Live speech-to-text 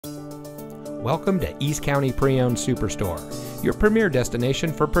Welcome to East County Pre-Owned Superstore, your premier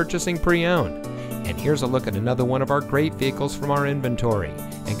destination for purchasing pre-owned. And here's a look at another one of our great vehicles from our inventory,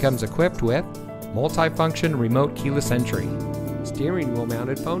 and comes equipped with multi-function remote keyless entry, steering wheel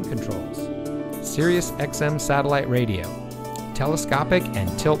mounted phone controls, Sirius XM satellite radio, telescopic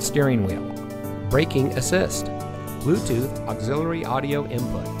and tilt steering wheel, braking assist, Bluetooth auxiliary audio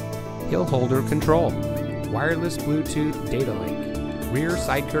input, hill holder control, wireless Bluetooth data link, rear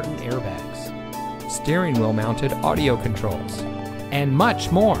side curtain airbags, steering wheel mounted audio controls, and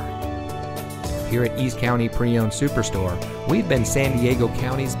much more. Here at East County Pre-Owned Superstore, we've been San Diego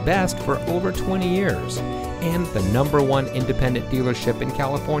County's best for over 20 years and the #1 independent dealership in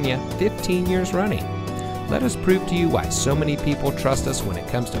California 15 years running. Let us prove to you why so many people trust us when it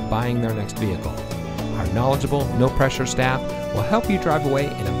comes to buying their next vehicle. Our knowledgeable, no-pressure staff will help you drive away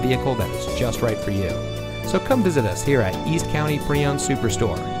in a vehicle that is just right for you. So come visit us here at East County Pre-Owned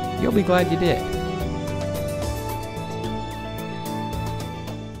Superstore. You'll be glad you did.